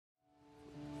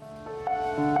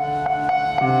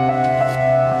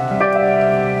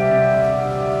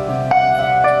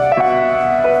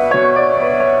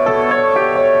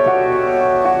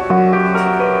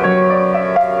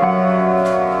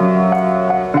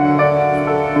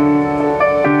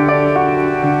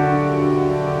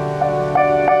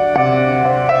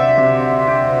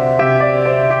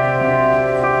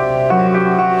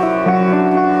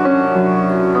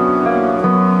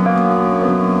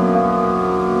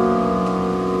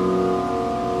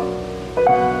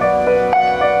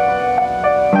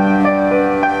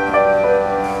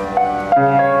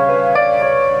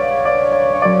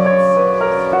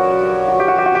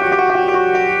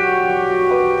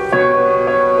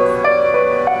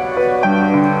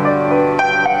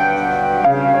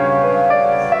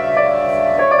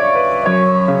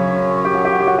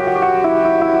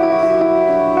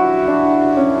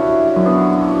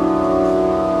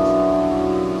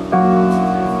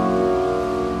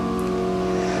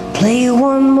Play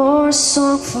one more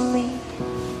song for me.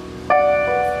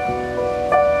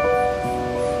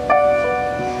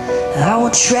 I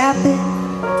will trap it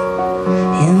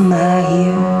in my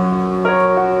ear.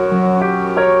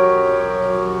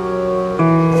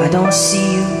 If I don't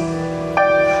see you,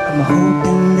 I'm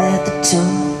hoping that the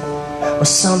tune will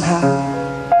somehow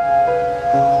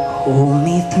hold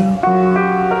me through.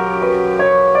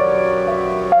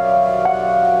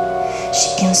 She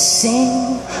can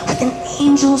sing with an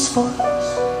angel's voice.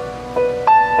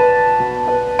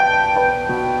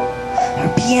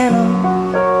 Her piano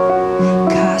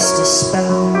cast a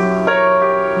spell.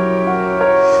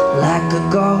 Like a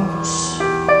ghost,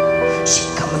 she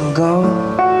come and go,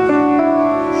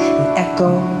 and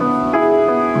echo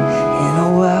in a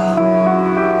well.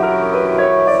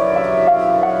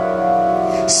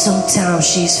 Sometimes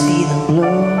she's feeling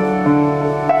blue,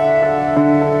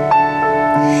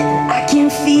 and I can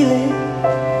feel it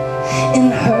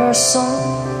in her song.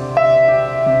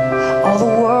 All the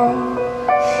world,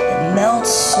 it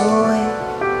melts away.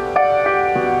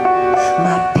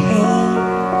 My pain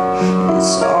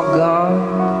is all gone.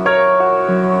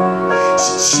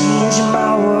 She changed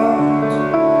my world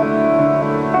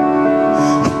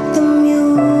with the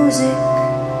music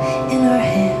in her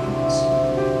hands.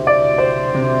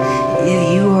 If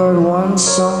you heard one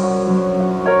song,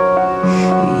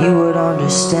 you would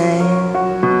understand.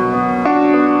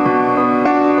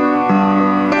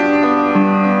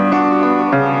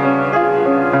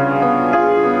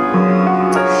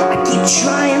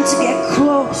 Trying to get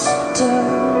close to her,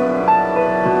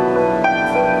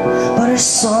 but her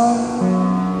song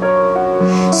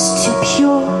is too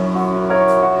pure.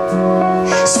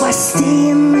 So I stay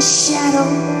in the shadow.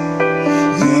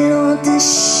 Little does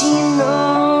she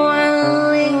know I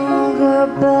linger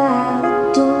by the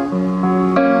door.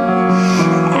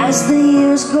 And as the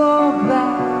years go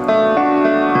by,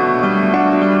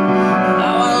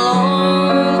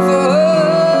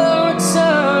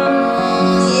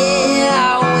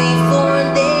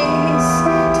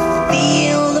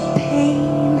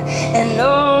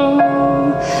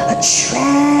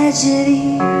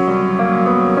 tragedy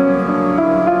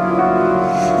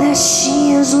that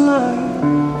she has learned.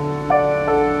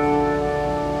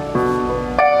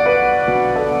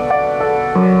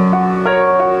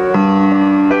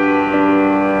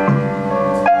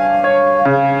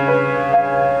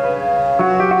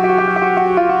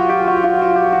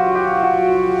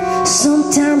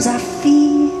 Sometimes I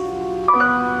feel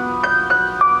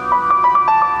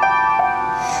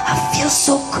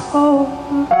so cold.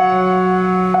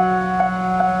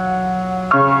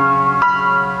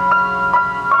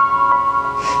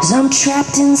 'Cause I'm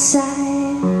trapped inside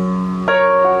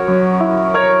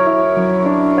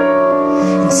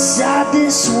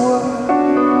this world.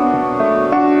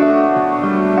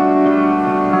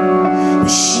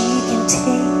 But she can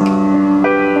take,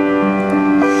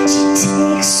 she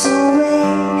takes away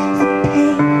the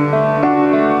pain.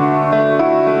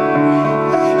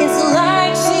 It's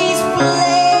like she's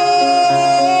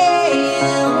playing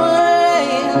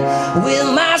with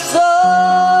my soul.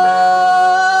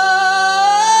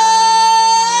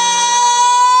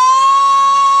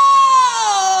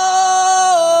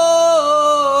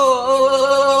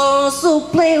 So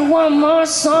play one more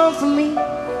song for me.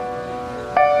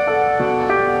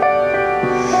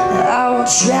 I will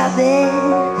trap it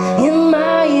in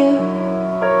my ear.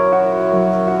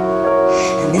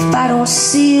 And if I don't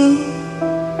see you,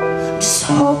 I'm just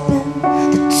hoping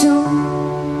the tune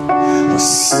will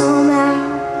somehow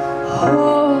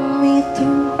hold me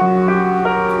through.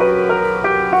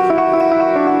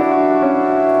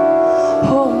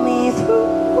 Hold me through.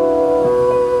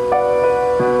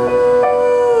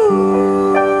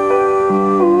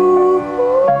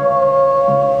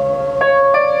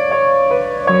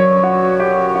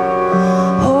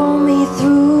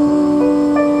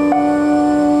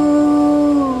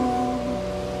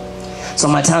 So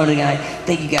my time tonight.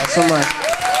 Thank you guys so much.